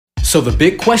So the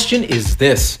big question is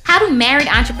this: how do married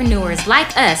entrepreneurs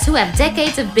like us who have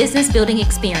decades of business building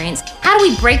experience, how do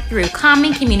we break through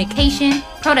common communication,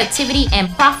 productivity, and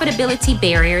profitability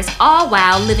barriers, all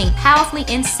while living powerfully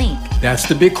in sync? That's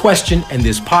the big question, and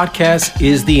this podcast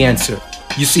is the answer.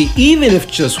 You see, even if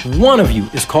just one of you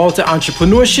is called to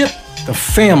entrepreneurship, the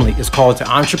family is called to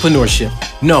entrepreneurship.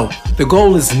 No, the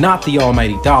goal is not the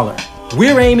almighty dollar.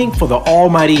 We're aiming for the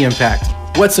almighty impact.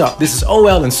 What's up? This is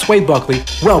OL and Sway Buckley.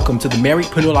 Welcome to the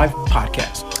Marriedpreneur Life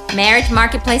Podcast. Marriage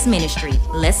Marketplace Ministry.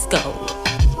 Let's go.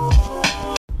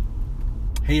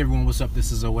 Hey everyone, what's up?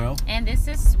 This is OL. And this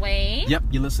is Sway. Yep,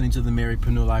 you're listening to the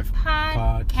Marriedpreneur Life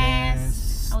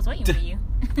Podcast. I was waiting for you.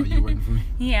 Oh, you were waiting for me?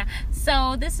 Yeah.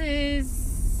 So this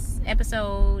is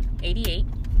episode 88.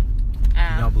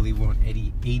 Y'all believe we're on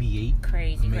 88?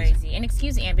 Crazy, Amazing. crazy. And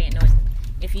excuse the ambient noise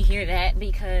if you hear that,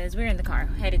 because we're in the car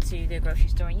headed to the grocery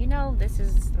store. And you know, this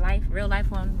is life, real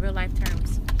life on real life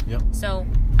terms. Yep. So,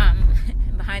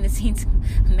 behind the scenes,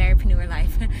 Marriedpreneur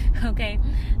Life. Okay.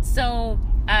 So,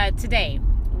 today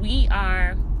we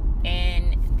are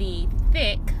in the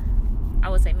thick, I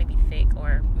would say maybe thick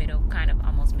or middle, kind of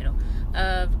almost middle,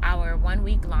 of our 1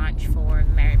 week launch for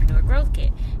the Marriedpreneur Growth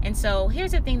Kit. And so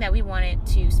here's the thing that we wanted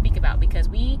to speak about, because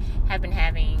we have been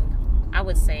having, I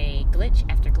would say, glitch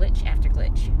after glitch after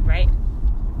glitch, right?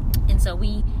 And so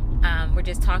we were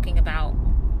just talking about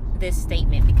this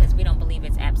statement because we don't believe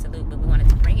it's absolute, but we wanted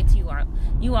to bring it to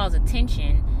you all's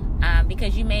attention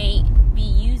because you may be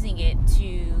using it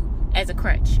as a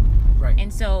crutch. Right.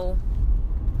 And so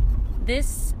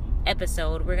this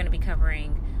episode we're going to be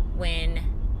covering when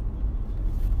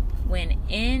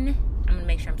I'm going to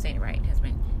make sure I'm saying it right,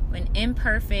 husband. When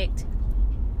imperfect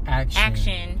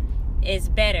action is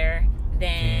better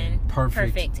than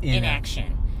perfect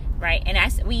inaction. Right? And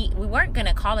we weren't going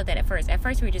to call it that at first. At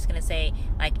first we were just going to say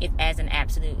like it as an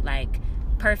absolute, like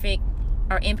perfect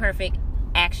or imperfect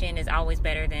action is always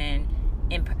better than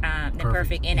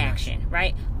perfect inaction,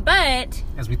 right? But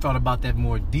as we thought about that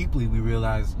more deeply, we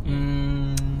realized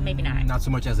maybe not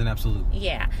so much as an absolute.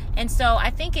 Yeah. And so I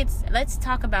think let's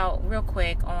talk about real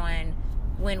quick on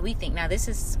when we think. Now this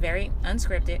is very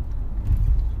unscripted.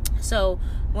 So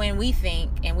when we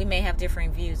think, and we may have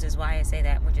differing views, is why I say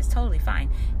that, which is totally fine.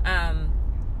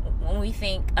 When we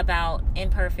think about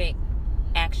imperfect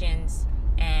actions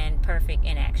and perfect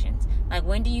inactions, like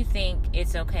when do you think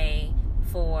it's okay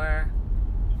for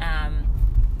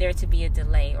there to be a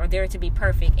delay or there to be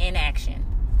perfect inaction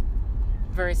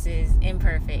versus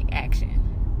imperfect action?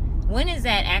 When is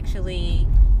that actually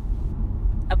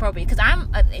appropriate? Because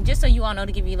just so you all know,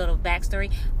 to give you a little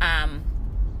backstory,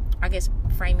 I guess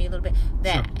frame me a little bit,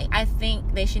 that sure. I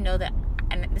think they should know that,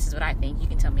 and this is what I think, you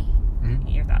can tell me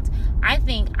your thoughts. I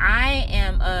think I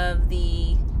am of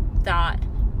the thought,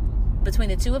 between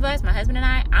the two of us, my husband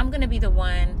and I'm going to be the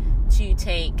one to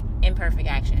take imperfect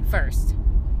action first.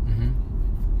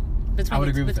 I would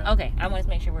agree with that. Okay, I want to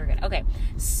make sure we're good. Okay,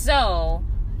 so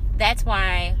that's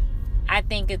why I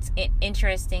think it's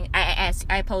interesting.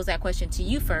 I pose that question to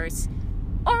you first,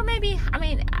 or maybe,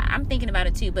 I'm thinking about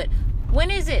it too, but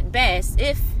when is it best,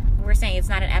 if we're saying it's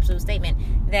not an absolute statement,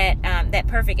 that that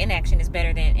perfect inaction is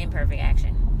better than imperfect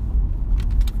action?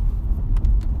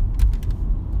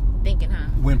 Thinking, huh?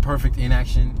 When perfect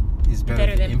inaction is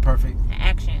better than imperfect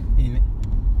action.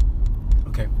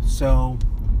 Okay, so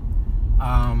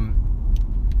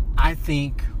I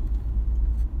think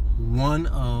one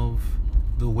of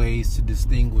the ways to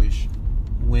distinguish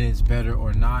when it's better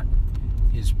or not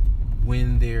is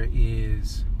when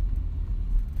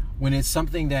it's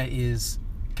something that is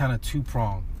kind of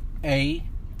two-pronged. A,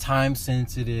 time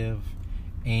sensitive,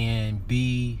 and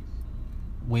B,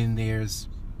 when there's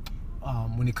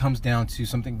when it comes down to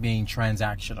something being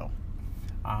transactional.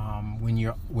 When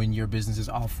your business is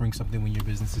offering something, when your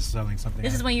business is selling something.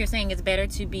 This is when you're saying it's better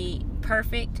to be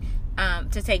perfect,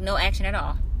 to take no action at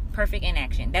all. Perfect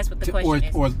inaction. That's what the question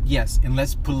is. Or yes, and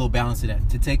let's put a little balance to that.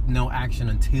 To take no action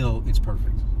until it's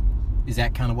perfect. Is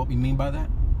that kind of what we mean by that?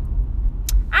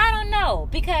 I don't know,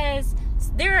 because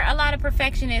there are a lot of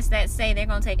perfectionists that say they're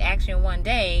going to take action one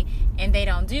day and they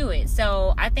don't do it.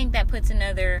 So I think that puts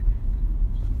another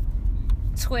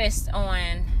twist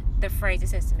on the phrase. It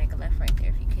says to make a left right there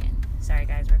if you can. Sorry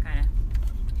guys, we're kind of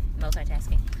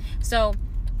multitasking. So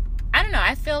I don't know.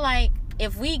 I feel like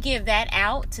if we give that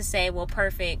out to say, well,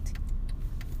 perfect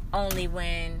only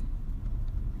when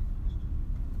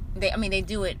they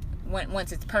do it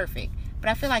once it's perfect. But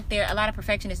I feel like a lot of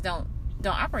perfectionists don't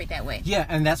operate that way. Yeah,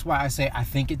 and that's why I say I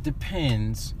think it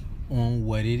depends on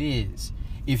what it is.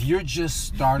 If you're just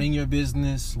starting your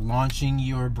business, launching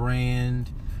your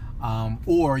brand,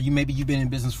 or you've been in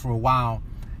business for a while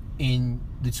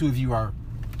the two of you are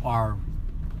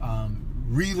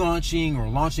relaunching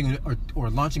or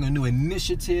launching a new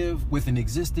initiative with an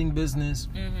existing business,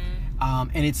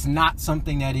 and it's not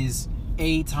something that is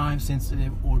A, time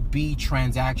sensitive, or B,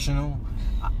 transactional,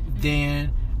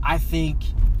 then I think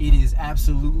it is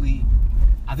absolutely,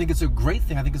 I think it's a great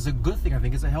thing. I think it's a good thing. I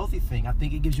think it's a healthy thing. I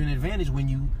think it gives you an advantage when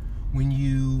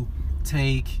you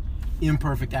take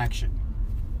imperfect action.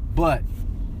 But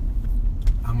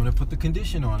I'm going to put the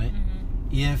condition on it.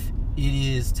 If it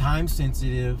is time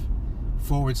sensitive /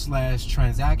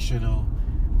 transactional,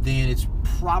 then it's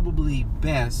probably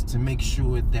best to make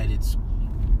sure that it's,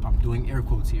 I'm doing air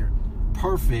quotes here,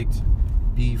 perfect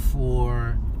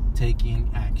before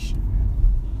taking action.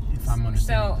 If I'm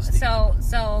understanding.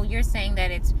 So you're saying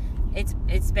that it's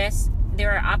best.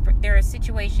 There are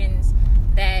situations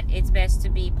that it's best to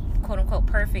be quote unquote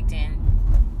perfect in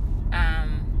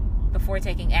before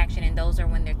taking action, and those are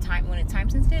when it's time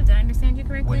sensitive. Did I understand you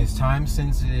correctly? When it's time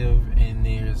sensitive and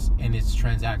it's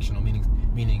transactional,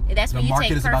 meaning that's when the you market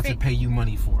take is about to pay you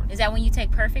money for it. Is that when you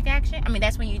take perfect action? I mean,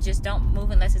 that's when you just don't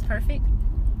move unless it's perfect?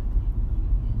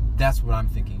 That's what I'm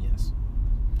thinking, yes.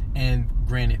 And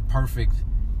granted, perfect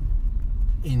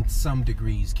in some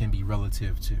degrees can be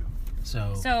relative too.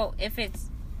 So if it's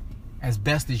as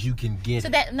best as you can get.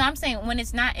 I'm saying when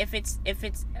it's not, if it's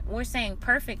we're saying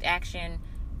perfect action,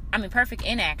 I mean perfect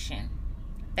inaction.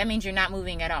 That means you're not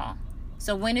moving at all.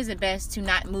 So when is it best to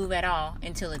not move at all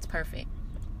until it's perfect?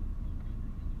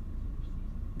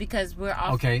 Because we're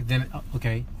off. Okay, then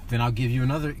I'll give you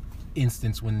another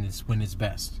instance when it's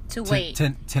best to wait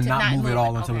to not move at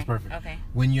all until it's perfect. Okay.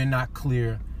 When you're not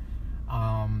clear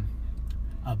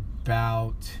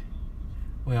about,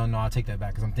 well, no, I'll take that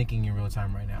back because I'm thinking in real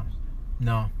time right now.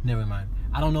 No, never mind.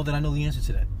 I don't know that I know the answer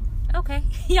to that. Okay.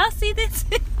 Y'all see this?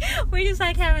 We're just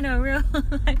like having a real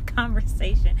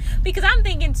conversation. Because I'm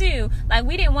thinking too, like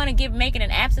we didn't want to make it an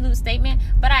absolute statement,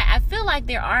 but I feel like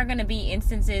there are going to be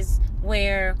instances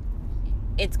where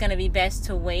it's going to be best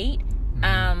to wait.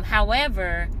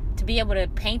 However, to be able to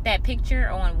paint that picture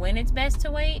on when it's best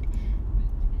to wait,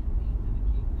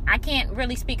 I can't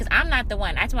really speak because I'm not the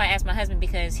one. That's why I asked my husband,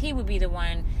 because he would be the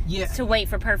one to wait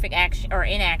for perfect action or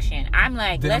inaction. I'm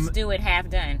like, let's do it half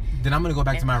done. Then I'm going to go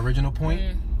back to my original point.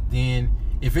 Then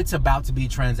if it's about to be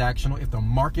transactional, if the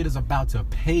market is about to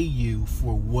pay you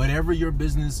for whatever your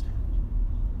business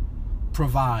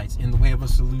provides in the way of a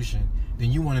solution,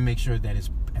 then you want to make sure that it's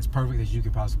as perfect as you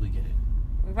could possibly get it.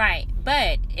 Right.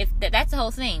 But if that's the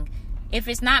whole thing. If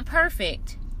it's not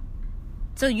perfect,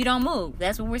 so you don't move.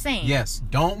 That's what we're saying. Yes.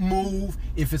 Don't move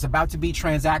if it's about to be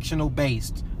transactional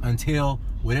based until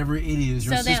whatever it is,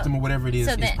 your system or whatever it is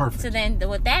perfect. So then,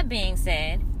 with that being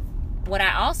said, what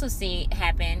I also see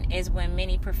happen is when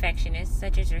many perfectionists,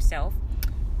 such as yourself,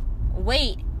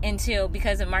 wait until,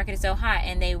 because the market is so hot,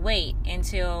 and they wait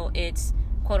until it's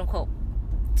quote unquote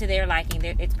to their liking,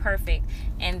 it's perfect,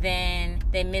 and then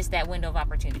they miss that window of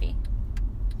opportunity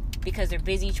because they're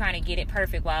busy trying to get it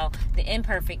perfect, while the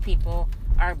imperfect people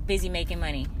are busy making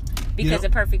money because the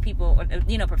perfect people,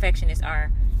 perfectionists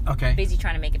are busy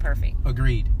trying to make it perfect.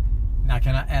 Agreed. Now,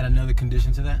 can I add another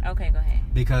condition to that? Okay, go ahead.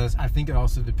 Because I think it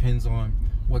also depends on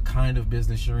what kind of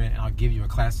business you're in. And I'll give you a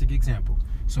classic example.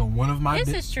 So one of my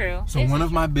is true. So one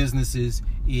of my businesses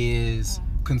is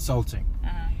consulting.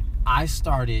 I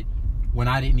started when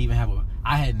I didn't even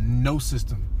I had no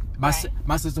system. My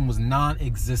system was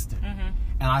non-existent.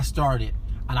 And I started,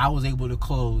 and I was able to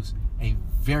close a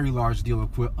very large deal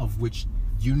of which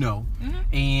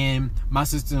and my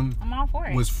system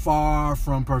was far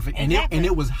from perfect. Exactly. And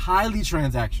it was highly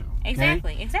transactional.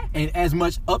 Exactly. And as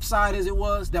much upside as it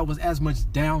was, that was as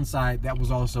much downside that was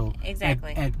also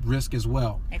at risk as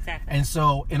well. Exactly. And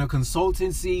so in a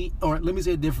consultancy, or let me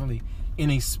say it differently, in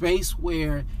a space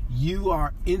where you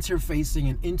are interfacing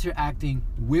and interacting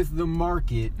with the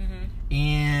market,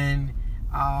 and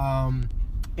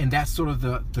that's sort of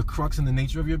the crux and the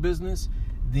nature of your business,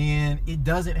 then it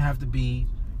doesn't have to be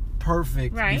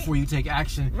perfect before you take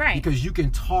action, because you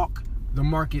can talk the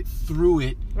market through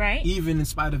it, even in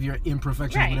spite of your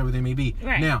imperfections, whatever they may be.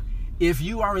 Now, if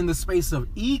you are in the space of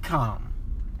e-com,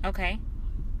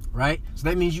 right? So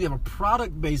that means you have a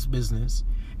product-based business,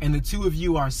 and the two of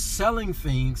you are selling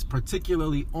things,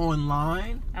 particularly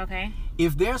online.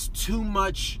 If there's too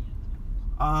much,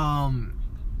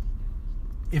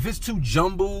 if it's too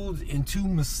jumbled and too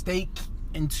mistake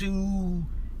and too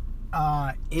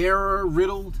error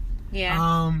riddled,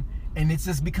 and it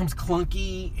just becomes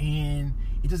clunky and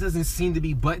it just doesn't seem to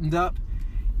be buttoned up,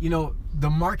 the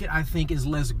market, I think, is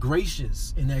less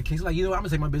gracious in that case. Like, I'm gonna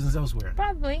take my business elsewhere.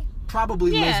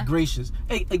 Probably less gracious.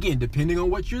 Again, depending on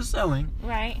what you're selling.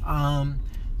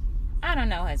 I don't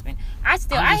know, husband. I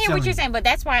hear what you're saying, but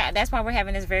that's why we're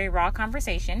having this very raw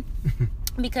conversation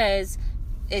because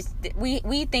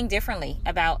we think differently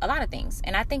about a lot of things,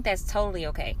 and I think that's totally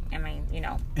okay. I mean, you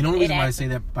know. And the only reason why I say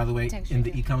that, by the way, in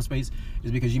the e-com space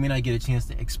is because you may not get a chance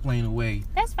to explain away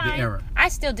that's fine. The error. I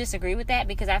still disagree with that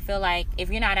because I feel like if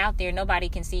you're not out there, nobody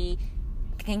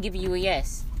can give you a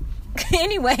yes.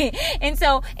 Anyway, and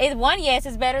so one yes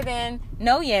is better than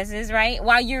no yeses, right?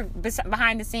 While you're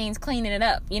behind the scenes cleaning it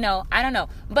up, you know. I don't know,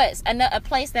 but a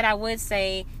place that I would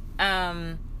say,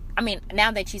 I mean,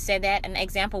 now that you said that, an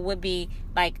example would be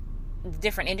like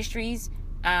different industries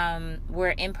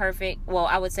where imperfect, well,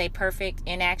 I would say perfect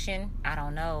inaction, I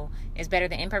don't know, is better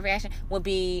than imperfect action, would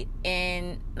be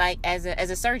in like as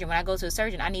a surgeon. When I go to a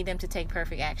surgeon, I need them to take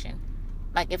perfect action.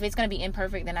 Like, if it's going to be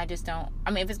imperfect, then I just don't...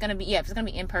 I mean, if it's going to be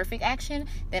imperfect action,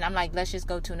 then I'm like, let's just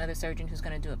go to another surgeon who's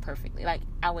going to do it perfectly. Like,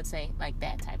 I would say, like,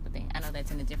 that type of thing. I know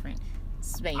that's in a different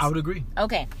space. I would agree.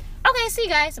 Okay, see,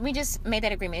 guys, we just made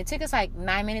that agreement. It took us, like,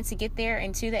 9 minutes to get there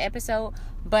into the episode,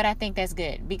 but I think that's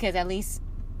good, because at least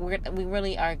we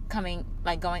really are going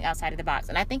outside of the box.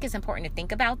 And I think it's important to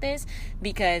think about this,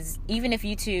 because even if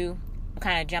you two,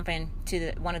 kind of jump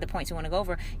into one of the points we want to go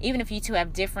over, even if you two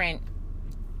have different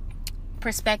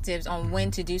perspectives on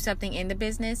when to do something in the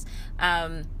business,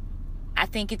 I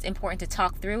think it's important to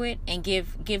talk through it and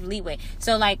give leeway.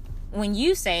 So like when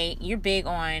you say you're big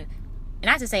on,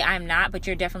 not to say I'm not, but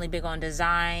you're definitely big on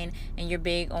design, and you're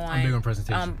big on, I'm big on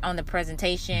presentation, on the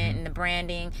presentation and the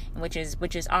branding, which is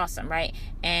awesome, right?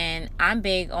 And I'm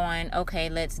big on, okay,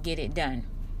 let's get it done.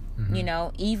 You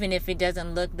know, even if it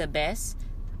doesn't look the best,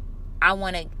 I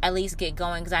want to at least get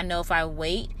going, because I know if I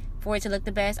wait for it to look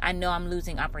the best, I know I'm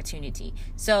losing opportunity.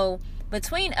 So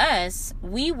between us,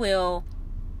 we will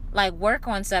like work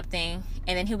on something,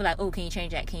 and then he'll be like, oh, can you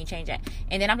change that?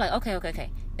 And then I'm like, okay.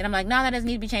 Then I'm like, no, that doesn't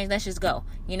need to be changed. Let's just go,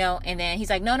 you know? And then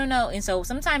he's like, no. And so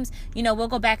sometimes, you know, we'll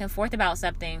go back and forth about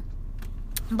something,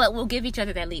 but we'll give each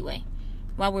other that leeway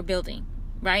while we're building,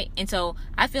 right? And so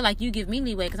I feel like you give me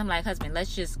leeway, because I'm like, husband,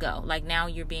 let's just go. Like, now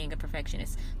you're being a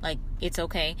perfectionist. Like, it's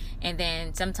okay. And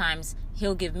then sometimes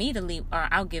he'll give me the leeway, or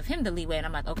I'll give him the leeway, and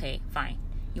I'm like, okay, fine.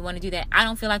 You want to do that? I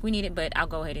don't feel like we need it, but I'll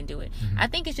go ahead and do it. I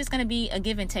think it's just going to be a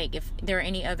give and take. If there are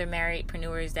any other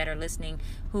marriedpreneurs that are listening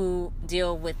who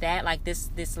deal with that, like this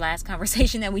last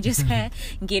conversation that we just had,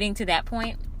 getting to that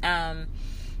point of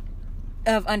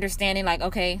understanding, like,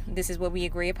 okay, this is what we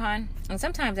agree upon. And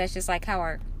sometimes that's just like how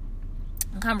our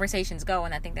conversations go,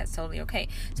 and I think that's totally okay.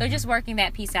 So just working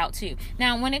that piece out too.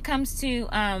 Now, when it comes to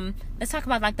let's talk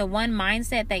about like the one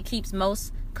mindset that keeps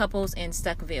most couples in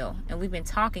Stuckville, and we've been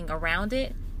talking around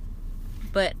it,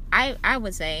 but I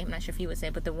would say, I'm not sure if you would say,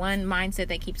 but the one mindset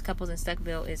that keeps couples in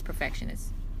Stuckville is perfectionism.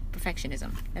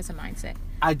 That's a mindset.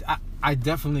 I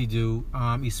definitely do,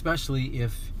 especially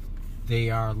if they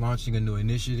are launching a new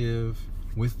initiative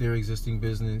with their existing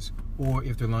business, or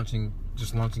if they're launching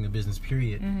a business,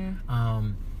 period.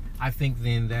 I think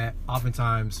then that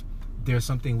oftentimes there's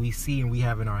something we see and we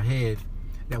have in our head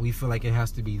that we feel like it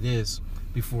has to be this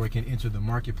before it can enter the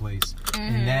marketplace.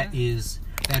 And that is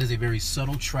a very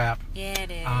subtle trap. Yeah, it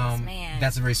is, man.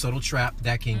 That's a very subtle trap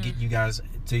that can get you guys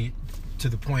to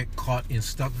the point caught in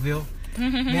Stuckville.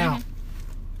 Now,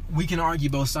 we can argue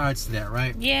both sides to that,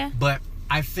 right? Yeah. But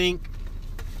I think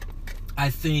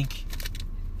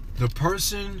the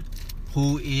person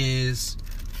who is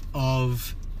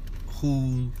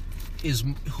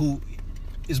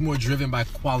more driven by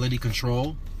quality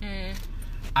control,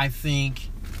 I think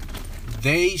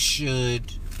they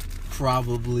should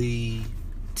probably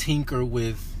tinker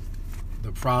with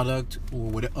the product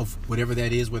or whatever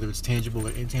that is, whether it's tangible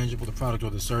or intangible, the product or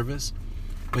the service,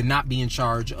 but not be in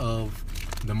charge of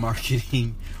the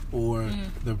marketing or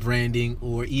the branding,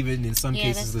 or even in some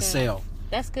cases the sale.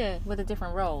 That's good, with the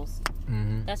different roles.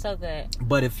 That's so good.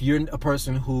 But if you're a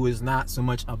person who is not so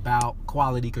much about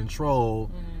quality control,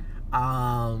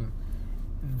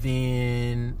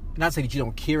 then, not saying that you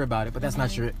don't care about it, but that's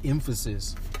not your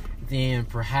emphasis, then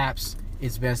perhaps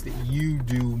it's best that you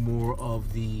do more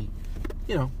of the,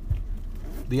 you know,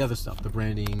 the other stuff, the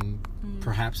branding,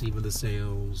 perhaps even the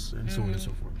sales, and so on and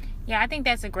so forth. Yeah, I think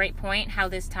that's a great point, how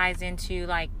this ties into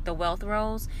like the wealth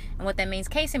roles and what that means.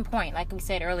 Case in point, like we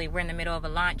said earlier, we're in the middle of a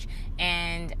launch,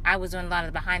 and I was doing a lot of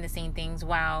the behind the scene things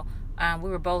while we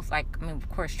were both, like, I mean, of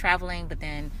course, traveling, but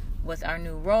then with our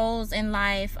new roles in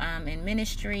life, in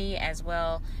ministry, as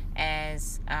well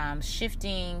as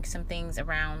shifting some things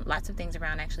around, lots of things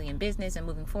around actually in business and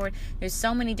moving forward. There's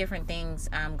so many different things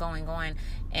going on,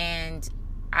 and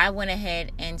I went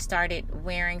ahead and started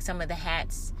wearing some of the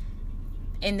hats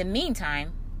in the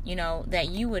meantime, that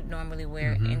you would normally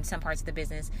wear in some parts of the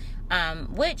business,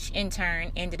 which in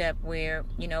turn ended up where,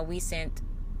 we sent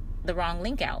the wrong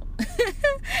link out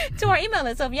to our email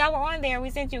list. So if y'all were on there,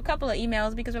 we sent you a couple of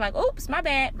emails because we're like, oops, my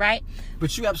bad, right?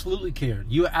 But you absolutely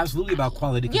cared. You are absolutely about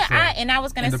quality control. Yeah, I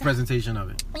was going to say the presentation of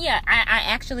it. Yeah, I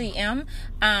actually am.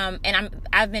 And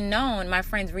I've been known, my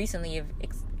friends recently have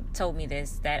told me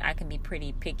this, that I can be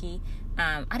pretty picky.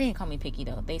 I didn't call me picky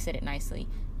though. They said it nicely.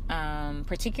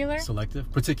 Particular?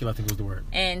 Selective? Particular, I think was the word.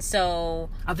 And so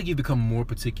I think you've become more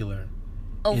particular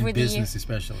over in business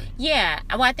especially. Yeah.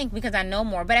 Well, I think because I know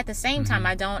more, but at the same time,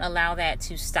 I don't allow that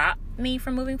to stop me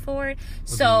from moving forward.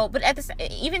 So, but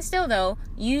even still though,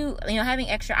 you having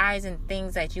extra eyes and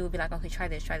things that you would be like, okay, try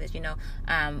this,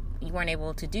 you weren't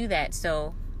able to do that.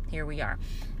 So here we are,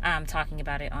 talking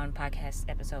about it on podcast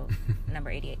episode number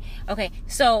 88. Okay,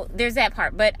 so there's that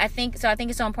part. But I think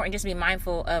it's so important just to be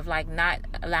mindful of like not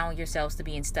allowing yourselves to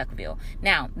be in Stuckville.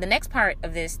 Now, the next part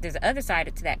of this, there's the other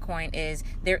side to that coin, is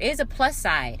there is a plus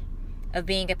side of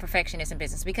being a perfectionist in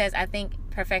business, because I think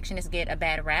perfectionists get a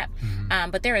bad rap.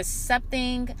 But there is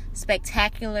something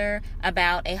spectacular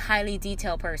about a highly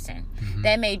detailed person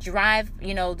that may drive,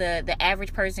 the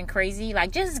average person crazy.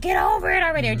 Like, just get over it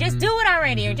already, or just do it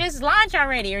already, or just launch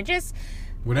already, or just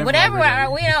whatever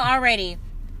already.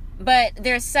 But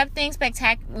there's something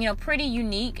spectacular, pretty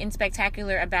unique and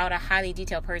spectacular about a highly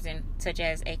detailed person, such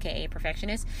as AKA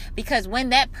perfectionist, because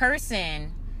when that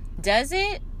person does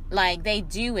it, like, they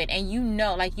do it, and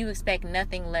like, you expect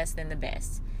nothing less than the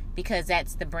best, because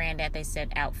that's the brand that they set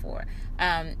out for.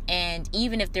 And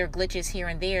even if there are glitches here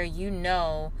and there,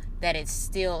 that it's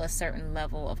still a certain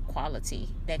level of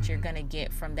quality that you're going to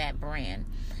get from that brand.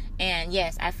 And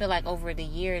yes, I feel like over the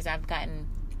years, I've gotten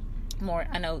more,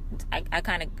 I know,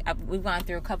 we've gone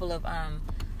through a couple of,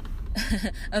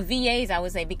 of VAs, I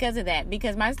would say, because of that,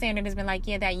 because my standard has been like,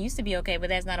 yeah, that used to be okay, but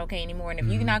that's not okay anymore. And if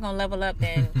you're not going to level up,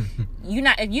 then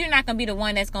if you're not going to be the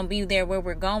one that's going to be there where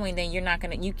we're going, then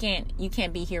you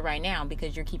can't be here right now,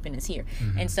 because you're keeping us here.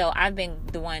 And so I've been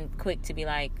the one quick to be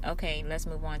like, okay, let's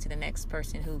move on to the next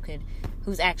person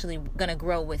who's actually going to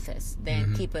grow with us,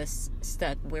 than keep us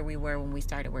stuck where we were when we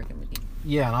started working with you.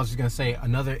 Yeah, and I was just going to say,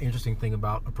 another interesting thing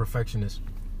about a perfectionist,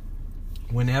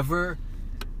 whatever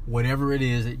it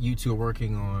is that you two are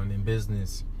working on in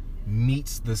business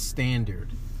meets the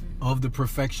standard of the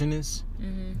perfectionist,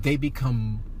 they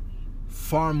become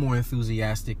far more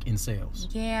enthusiastic in sales.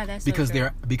 Yeah, that's because so true.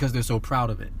 because they're so proud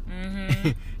of it.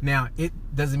 Now, it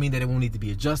doesn't mean that it won't need to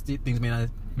be adjusted. Things may not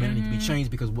need to be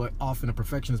changed, because what often a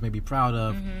perfectionist may be proud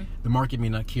of, the market may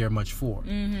not care much for.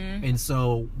 And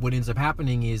so what ends up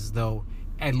happening is, though,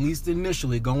 at least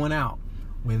initially going out,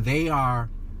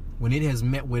 when it has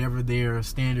met whatever their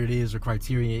standard is or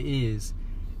criteria is,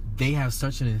 they have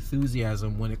such an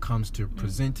enthusiasm when it comes to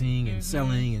presenting and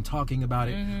selling and talking about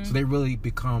it. So they really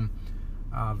become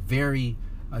very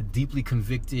deeply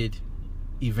convicted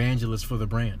evangelists for the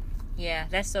brand. Yeah,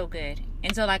 that's so good.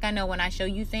 And so, like, I know when I show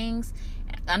you things,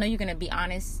 I know you're going to be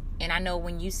honest. And I know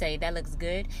when you say that looks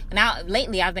good. Now,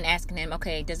 lately, I've been asking him,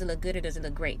 okay, does it look good or does it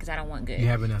look great? Because I don't want good. You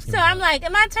have been asking. So I'm like,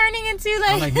 am I turning into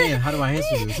like? I'm like, man, how do I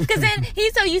answer this? Because then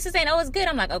he's so used to saying, oh, it's good.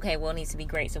 I'm like, okay, well, it needs to be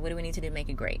great. So what do we need to do to make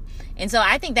it great? And so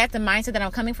I think that's the mindset that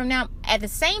I'm coming from now. At the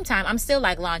same time, I'm still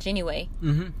like launch anyway.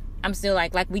 I'm still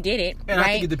like we did it. And right?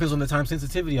 I think it depends on the time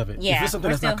sensitivity of it. Yeah, if it's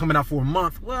something that's not coming out for a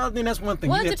month, well, then that's one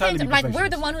thing. Well, you it have time depends. to be Like, we're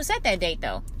the one who set that date,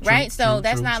 though, right? So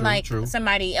that's not like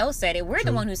somebody else said it. We're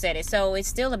the one who said it. So it's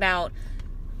still about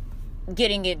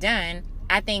getting it done.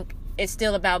 I think it's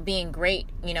still about being great,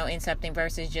 in something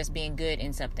versus just being good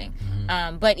in something.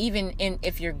 But even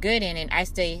if you're good in it, I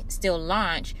still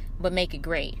launch, but make it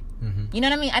great. You know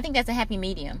what I mean? I think that's a happy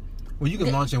medium. Well, you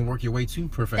can launch and work your way to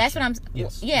perfection. That's what I'm.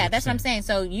 Yes, yeah, that's what I'm saying.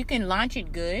 So you can launch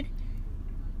it good,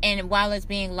 and while it's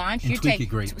being launched, you tweak it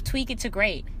to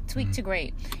great, to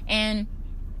great, and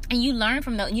you learn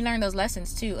from those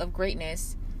lessons too of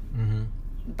greatness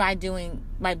by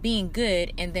being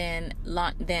good, and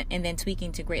then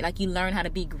tweaking to great. Like, you learn how to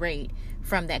be great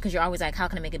from that, because you're always like, how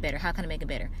can I make it better? How can I make it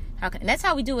better? And that's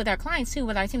how we do with our clients too,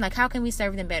 with our team. Like, how can we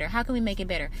serve them better? How can we make it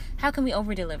better? How can we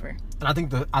over deliver? And I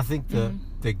think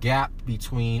the gap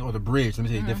between, or the bridge, let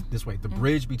me say it this way, the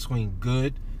bridge between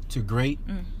good to great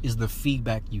is the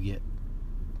feedback you get.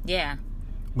 Yeah.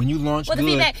 When you launch the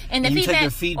feedback, and you take the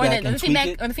feedback and tweak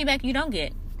it, or the feedback you don't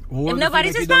get. Or if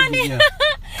nobody's responding.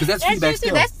 Because that's feedback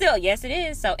still. That's still, yes, it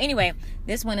is. So anyway,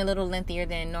 this one a little lengthier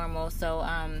than normal. So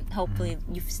hopefully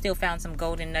you've still found some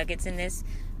golden nuggets in this,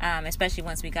 especially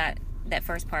once we got that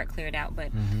first part cleared out.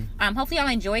 But hopefully y'all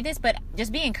enjoyed this. But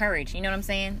just be encouraged. You know what I'm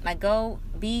saying? Like, go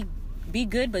be Be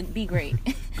good, but be great.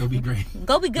 Go be great.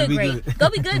 Go be good, Go be great. good. Go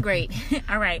be good, great.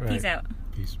 All right. Peace out.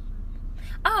 Peace.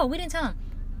 Oh, we didn't tell them.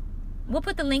 We'll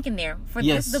put the link in there for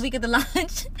Yes. this is the week of the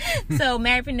launch. So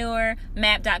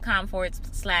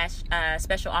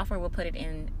marriedpreneurmap.com/special offer. We'll put it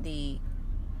in the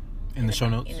show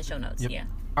notes. In the show notes. Yep. Yeah.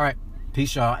 All right.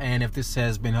 Peace, y'all. And if this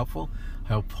has been helpful,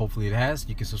 hopefully it has,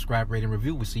 you can subscribe, rate, and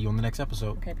review. We'll see you on the next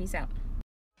episode. Okay. Peace out.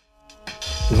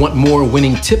 Want more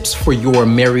winning tips for your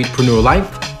marriedpreneur life?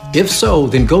 If so,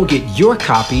 then go get your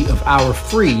copy of our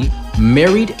free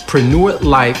Marriedpreneur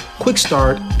Life Quick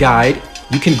Start Guide.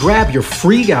 You can grab your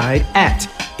free guide at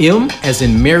M as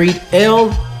in married, L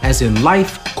as in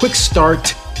life,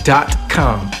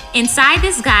 quickstart.com. Inside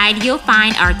this guide, you'll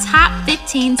find our top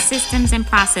 15 systems and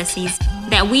processes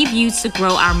that we've used to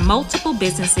grow our multiple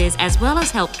businesses, as well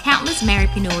as help countless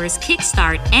marriedpreneurs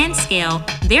kickstart and scale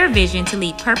their vision to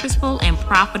lead purposeful and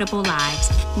profitable lives.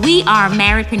 We are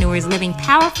marriedpreneurs living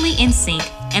powerfully in sync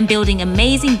and building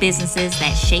amazing businesses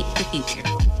that shape the future.